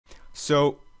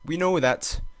So we know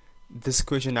that this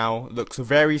equation now looks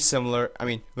very similar,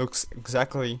 looks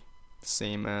exactly the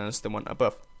same as the one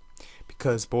above,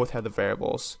 because both have the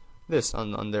variables this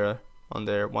on their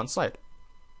one side.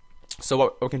 So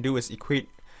what we can do is equate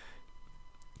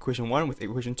equation 1 with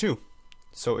equation 2.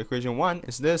 So equation 1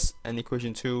 is this, and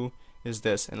equation 2 is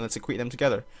this, and let's equate them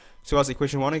together. So what's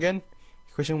equation 1 again?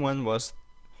 Equation 1 was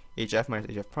hf minus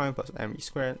hf prime plus me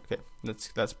squared. Okay,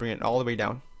 let's bring it all the way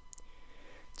down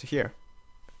to here.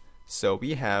 So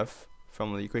we have,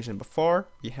 from the equation before,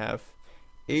 we have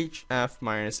hf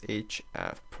minus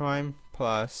hf prime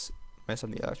plus minus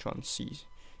of the electron c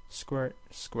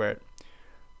squared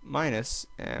minus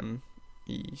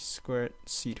me squared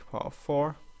c to the power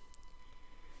 4,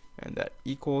 and that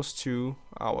equals to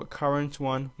our current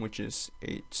one, which is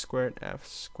h squared f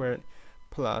squared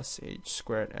plus h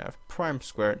squared f prime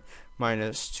squared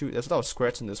minus 2, there's a lot of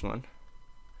squares in this one,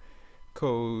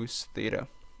 cos theta.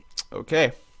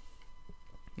 Okay,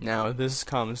 now this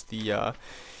comes the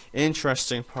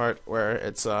interesting part where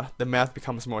it's the math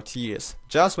becomes more tedious.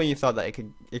 Just when you thought that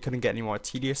it couldn't get any more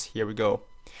tedious, here we go.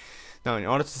 Now, in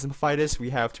order to simplify this, we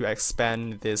have to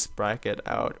expand this bracket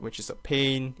out, which is a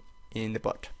pain in the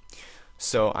butt.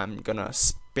 So I'm gonna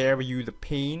spare you the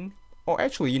pain. Or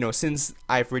actually, since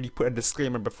I've already put a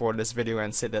disclaimer before this video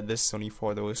and said that this is only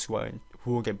for those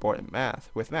who get bored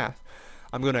with math,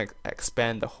 I'm gonna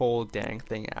expand the whole dang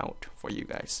thing out for you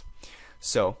guys.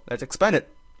 So let's expand it.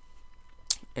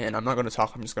 And I'm not gonna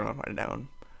talk, I'm just gonna write it down.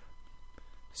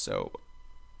 So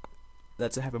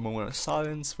let's have a moment of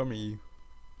silence for me.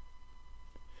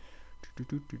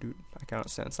 I cannot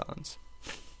stand silence.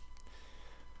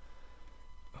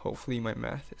 Hopefully my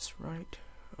math is right.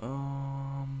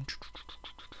 hf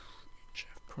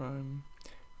prime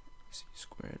c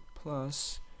squared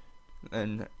plus,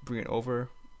 and bring it over.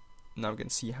 Now we can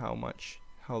see how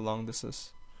long this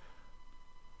is.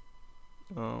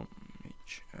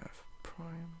 hf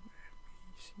prime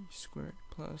c squared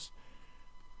plus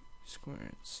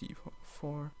squared c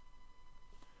power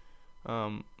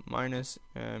 4 minus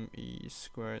me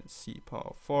squared c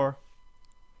power 4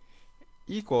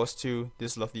 equals to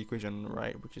this lovely equation on the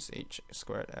right, which is h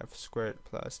squared f squared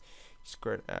plus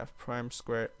squared f prime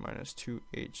squared minus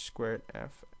 2h squared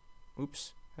f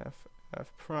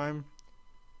prime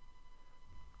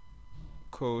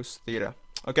cos theta.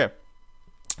 Okay,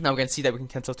 now we can see that we can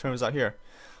cancel terms out here.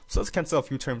 So let's cancel a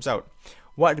few terms out.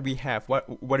 What do we have? What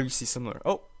do we see similar?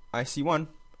 Oh, I see one.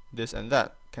 This and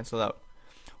that cancel out.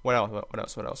 What else?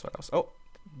 What else? Oh,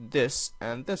 this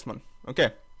and this one.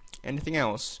 Okay. Anything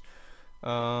else?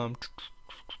 Oh,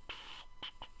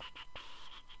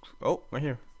 right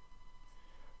here.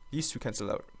 These two cancel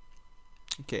out.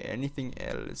 Okay. Anything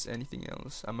else?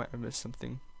 I might have missed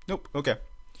something. Nope. Okay.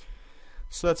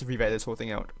 So let's rewrite this whole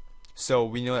thing out. So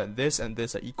we know that this and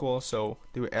this are equal, so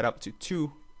they will add up to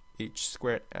 2h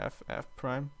squared f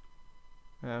prime,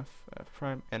 and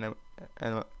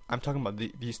I'm talking about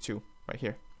these two right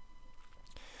here.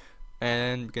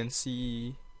 And we can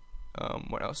see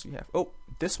what else we have. Oh,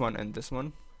 this one and this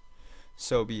one.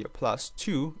 So it'll be a plus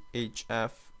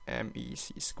 2hf me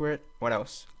c squared. What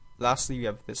else? Lastly, we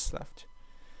have this left.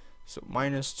 So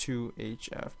minus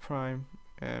 2hf prime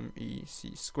me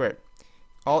c squared,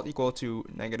 all equal to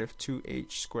negative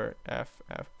 2h squared f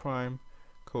prime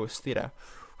cos theta.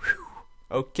 Whew.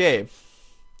 Okay,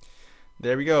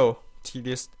 there we go.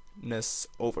 Tediousness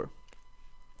over.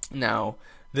 Now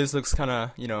this looks kind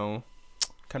of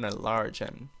large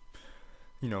and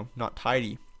not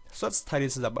tidy. So let's tidy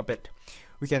this up a bit.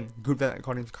 We can group that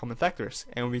according to common factors,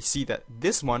 and we see that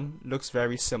this one looks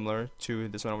very similar to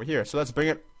this one over here. So let's bring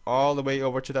it all the way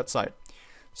over to that side.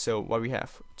 So what we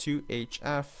have,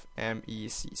 2hf me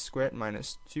c squared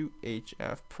minus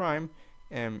 2hf prime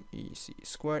me c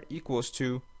squared equals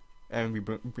to, and we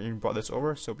brought this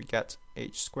over, so we get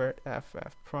h squared f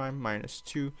prime minus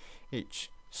 2h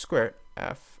squared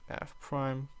f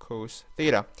prime cos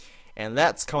theta. And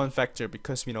that's common factor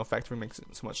because we know factoring makes it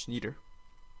so much neater.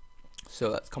 So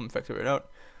let's common factor it out.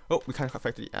 Oh, we can't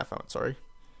factor the f out, sorry.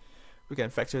 We can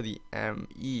factor the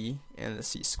me and the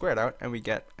c squared out, and we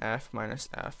get f minus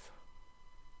f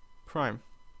prime.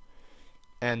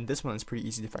 And this one is pretty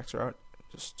easy to factor out.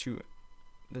 Just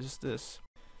this.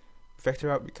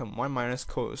 Factor out, become 1 minus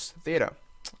cos theta.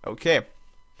 Okay.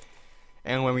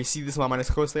 And when we see this 1 minus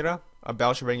cos theta, a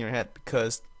bell should ring in your head,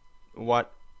 because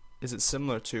what is it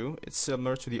similar to? It's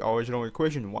similar to the original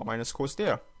equation, 1 minus cos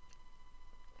theta.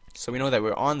 So we know that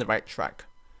we're on the right track.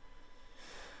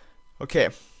 Okay,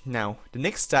 now the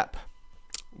next step,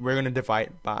 we're going to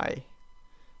divide by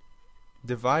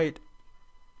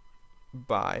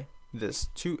this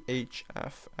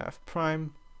 2hf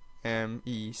prime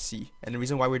MEC. And the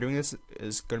reason why we're doing this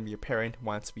is going to be apparent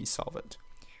once we solve it.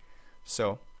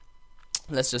 So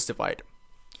let's just divide.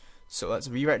 So let's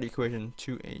rewrite the equation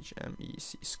 2h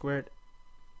MEC squared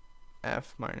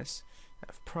f minus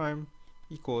f prime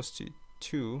equals to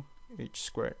 2h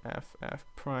squared f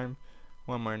prime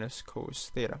 1 minus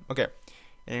cos theta. Okay,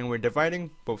 and we're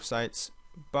dividing both sides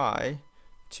by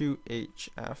 2h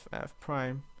f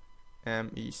prime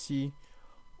MEC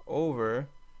over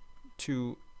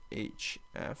 2h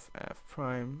f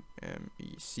prime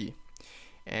MEC.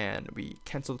 And we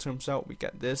cancel terms out, we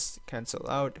get this, cancel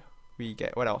out, we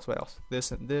get, what else,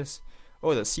 this and this,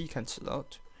 oh, the c cancels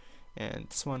out, and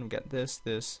this one we get this,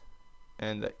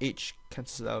 and the h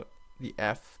cancels out, the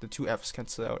f, the two f's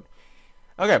cancel out.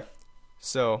 Okay,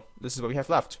 so this is what we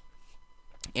have left,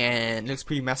 and it looks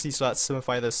pretty messy, so let's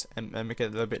simplify this and make it a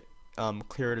little bit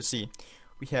clearer to see.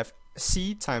 We have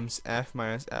c times f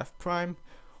minus f prime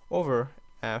over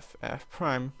f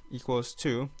prime equals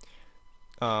to,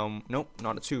 nope,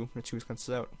 not a 2, the 2 is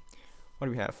cancelled out. What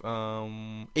do we have?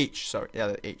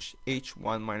 H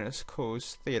 1 minus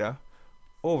cos theta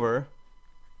over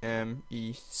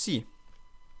MEC.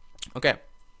 Okay,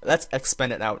 let's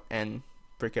expand it out and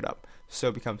break it up. So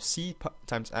it becomes c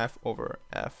times f over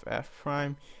f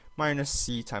prime minus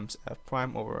c times f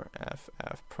prime over f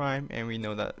prime, and we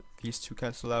know that these two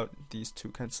cancel out,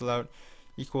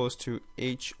 equals to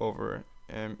h over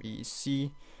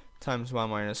MEC times 1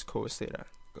 minus cos theta.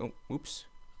 Oh, oops,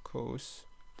 cos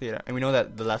theta. And we know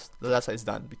that the left side is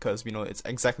done because we know it's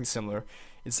exactly similar.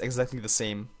 It's exactly the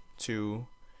same to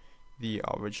the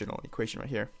original equation right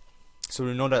here. So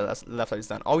we know that the left side is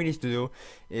done. All we need to do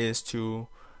is to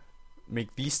make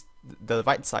the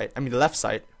left side,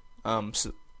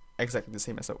 so exactly the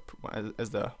same as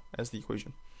the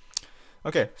equation.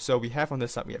 Okay, so we have on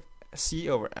this side, we have c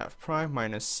over f prime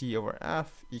minus c over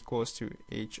f equals to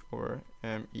h over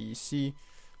MEC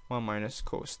 1 minus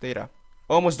cos theta.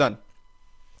 Almost done.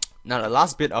 Now the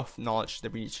last bit of knowledge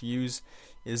that we need to use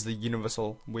is the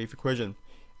universal wave equation.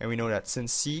 And we know that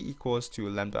since c equals to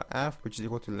lambda f, which is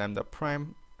equal to lambda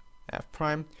prime f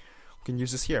prime, we can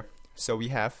use this here. So we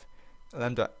have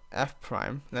lambda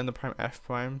prime f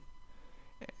prime,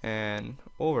 and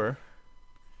over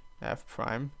f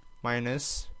prime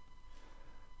minus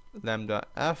lambda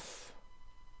f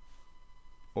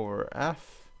over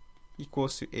f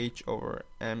equals to h over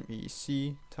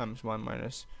MEC times 1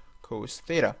 minus cos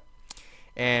theta.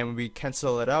 And we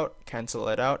cancel it out,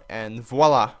 and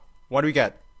voila! What do we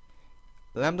get?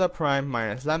 Lambda prime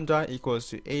minus lambda equals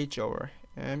to h over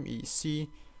MEC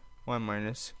 1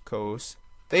 minus cos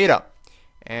theta.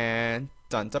 And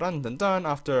dun.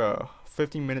 After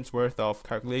 15 minutes worth of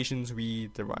calculations, we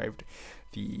derived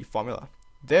the formula.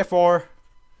 Therefore,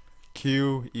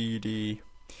 QED,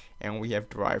 and we have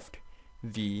derived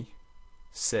the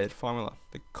said formula,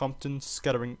 the Compton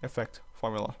scattering effect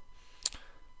formula.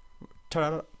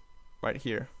 Ta-da, right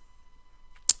here.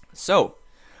 So,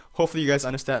 hopefully you guys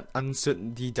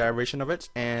understood the derivation of it,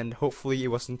 and hopefully it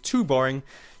wasn't too boring,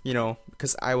 you know,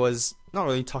 because I was not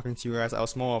really talking to you guys. I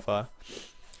was more of a,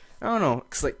 I don't know,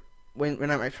 cause like when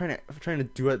I'm trying to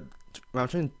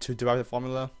derive the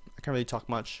formula, I can't really talk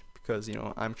much because, you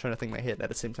know, I'm trying to think in my head at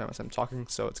the same time as I'm talking,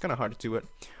 so it's kind of hard to do it.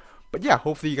 But yeah,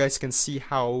 hopefully you guys can see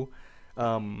how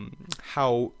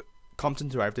Compton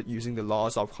derived it using the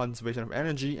laws of conservation of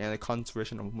energy and the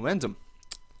conservation of momentum.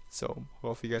 So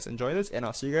hopefully you guys enjoyed it, and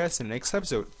I'll see you guys in the next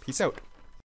episode. Peace out.